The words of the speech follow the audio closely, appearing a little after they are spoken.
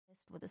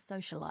with a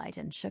socialite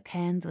and shook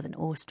hands with an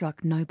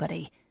awestruck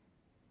nobody.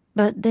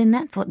 But then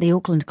that's what the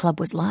Auckland Club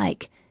was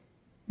like.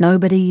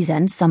 Nobodies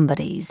and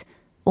somebodies,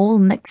 all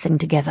mixing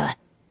together.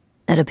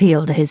 It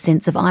appealed to his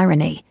sense of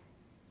irony.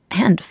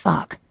 And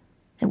fuck,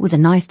 it was a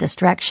nice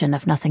distraction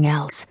if nothing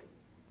else.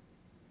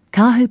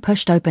 Kahu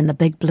pushed open the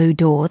big blue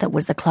door that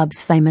was the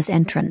club's famous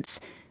entrance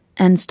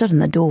and stood in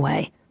the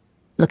doorway,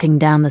 looking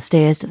down the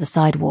stairs to the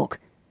sidewalk.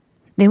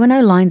 There were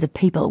no lines of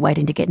people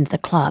waiting to get into the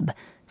club,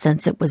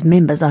 since it was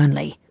members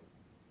only.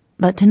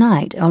 But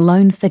tonight a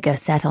lone figure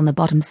sat on the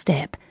bottom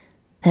step,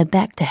 her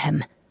back to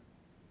him.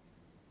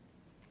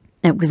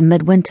 It was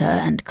midwinter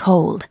and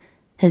cold,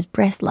 his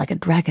breath like a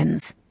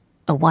dragon's,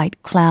 a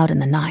white cloud in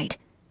the night.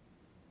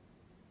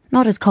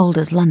 Not as cold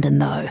as London,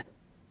 though.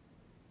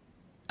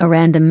 A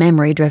random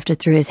memory drifted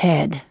through his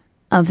head,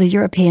 of the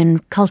European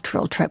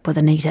cultural trip with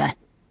Anita,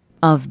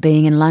 of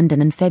being in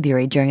London in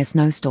February during a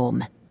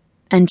snowstorm,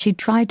 and she'd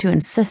tried to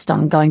insist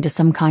on going to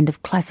some kind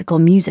of classical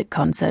music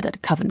concert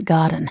at Covent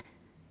Garden.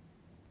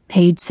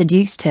 He'd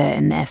seduced her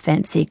in their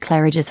fancy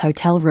Claridge's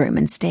hotel room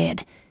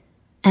instead,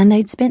 and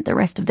they'd spent the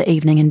rest of the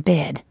evening in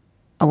bed,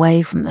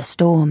 away from the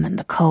storm and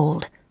the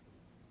cold.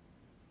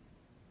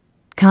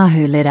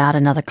 Kahu let out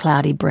another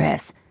cloudy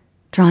breath,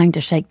 trying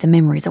to shake the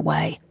memories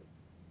away.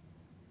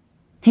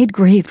 He'd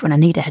grieved when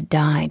Anita had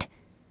died,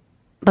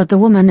 but the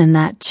woman in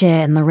that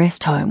chair in the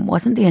rest home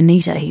wasn't the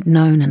Anita he'd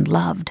known and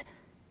loved.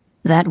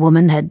 That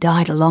woman had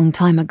died a long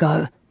time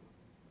ago.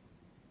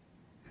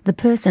 The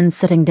person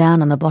sitting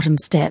down on the bottom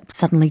step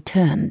suddenly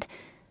turned,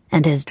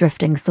 and his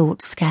drifting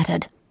thoughts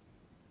scattered.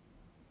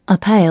 A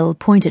pale,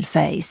 pointed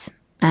face,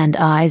 and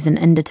eyes an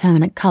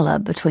indeterminate colour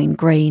between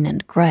green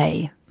and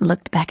grey,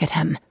 looked back at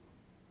him.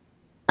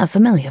 A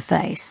familiar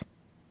face.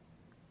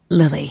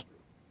 Lily.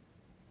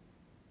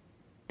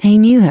 He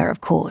knew her,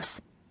 of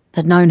course,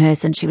 had known her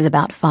since she was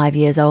about 5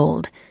 years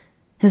old,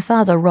 her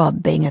father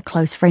Rob being a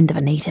close friend of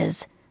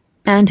Anita's,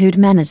 and who'd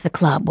managed the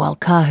club while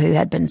Kahu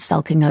had been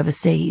sulking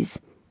overseas,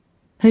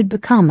 who'd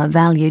become a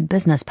valued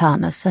business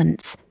partner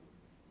since.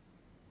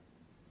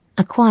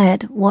 A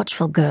quiet,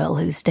 watchful girl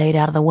who stayed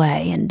out of the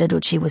way and did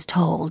what she was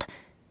told,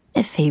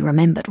 if he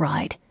remembered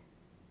right.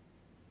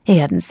 He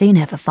hadn't seen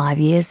her for 5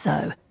 years,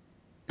 though,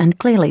 and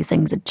clearly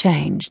things had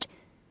changed,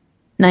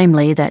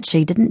 namely that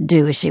she didn't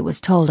do as she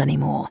was told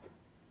anymore.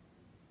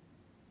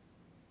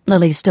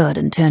 Lily stood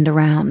and turned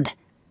around.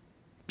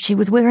 She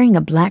was wearing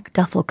a black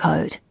duffel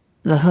coat,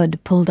 the hood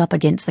pulled up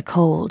against the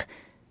cold,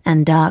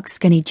 and dark,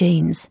 skinny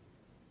jeans,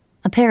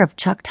 a pair of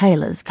Chuck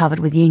Taylors covered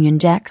with Union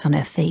Jacks on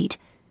her feet,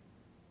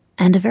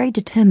 and a very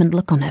determined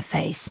look on her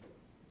face.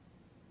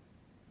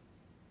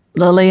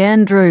 "Lily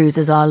Andrews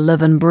as I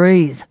live and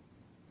breathe,"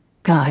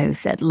 Kahu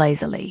said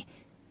lazily,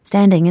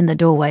 standing in the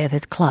doorway of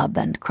his club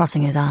and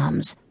crossing his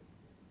arms.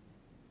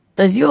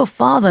 "Does your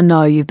father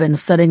know you've been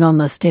sitting on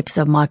the steps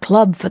of my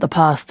club for the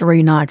past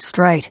 3 nights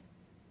straight?"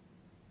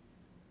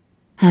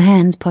 Her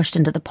hands pushed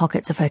into the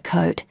pockets of her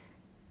coat,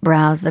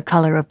 brows the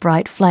colour of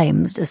bright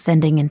flames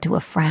descending into a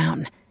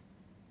frown.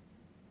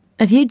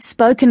 "If you'd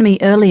spoken to me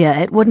earlier,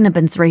 it wouldn't have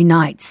been 3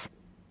 nights.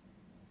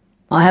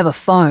 I have a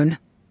phone,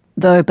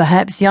 though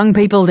perhaps young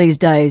people these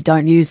days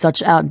don't use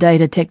such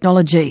outdated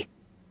technology."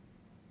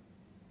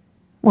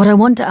 "What I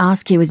want to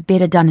ask you is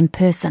better done in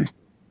person."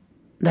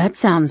 "That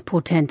sounds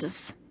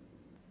portentous.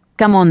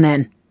 Come on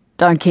then,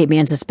 don't keep me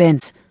in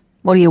suspense.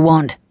 What do you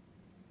want?"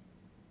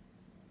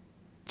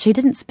 She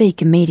didn't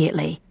speak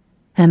immediately,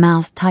 her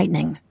mouth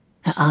tightening,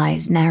 her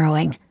eyes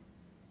narrowing,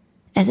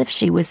 as if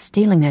she was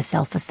steeling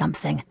herself for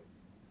something.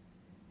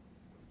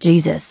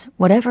 Jesus,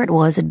 whatever it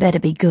was had better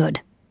be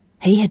good.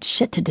 He had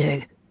shit to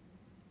do.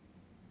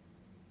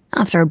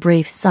 After a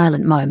brief,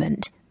 silent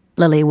moment,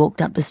 Lily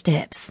walked up the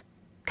steps,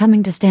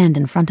 coming to stand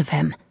in front of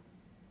him.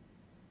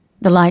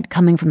 The light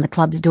coming from the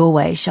club's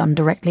doorway shone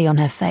directly on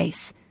her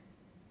face.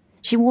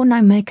 She wore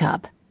no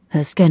makeup,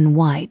 her skin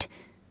white,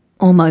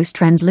 almost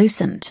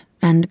translucent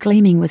and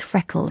gleaming with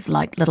freckles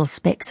like little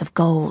specks of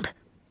gold.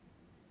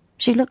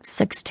 She looked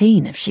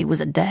 16 if she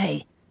was a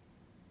day.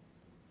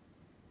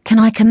 "Can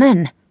I come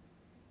in?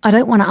 I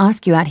don't want to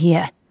ask you out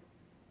here."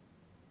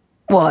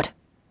 "What?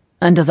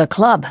 Into the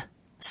club?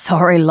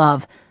 Sorry,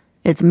 love.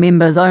 It's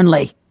members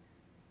only."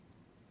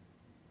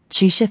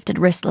 She shifted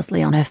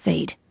restlessly on her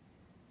feet.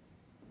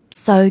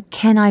 "So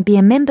can I be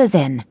a member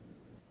then?"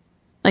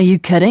 "Are you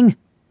kidding?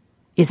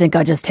 You think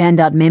I just hand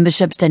out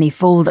memberships to any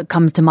fool that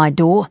comes to my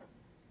door?"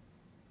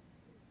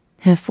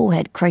 Her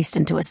forehead creased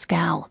into a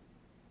scowl.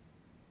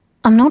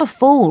 "I'm not a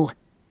fool."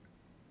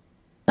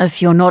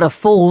 "If you're not a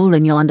fool,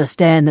 then you'll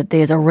understand that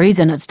there's a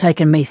reason it's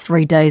taken me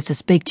 3 days to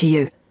speak to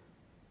you."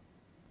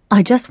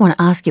 "I just want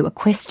to ask you a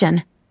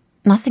question.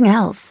 Nothing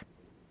else."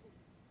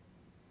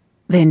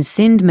 "Then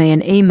send me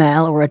an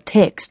email or a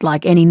text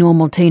like any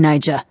normal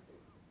teenager.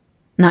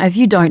 Now, if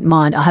you don't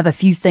mind, I have a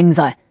few things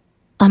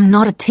I'm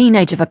not a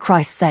teenager, for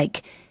Christ's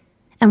sake.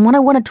 And what I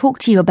want to talk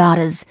to you about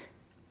is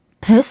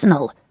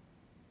personal."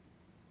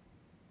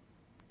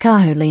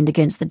 Kahu leaned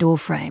against the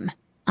doorframe,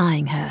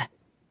 eyeing her.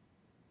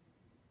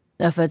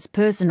 "If it's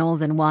personal,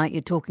 then why aren't you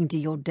talking to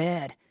your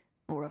dad,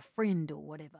 or a friend, or whatever?"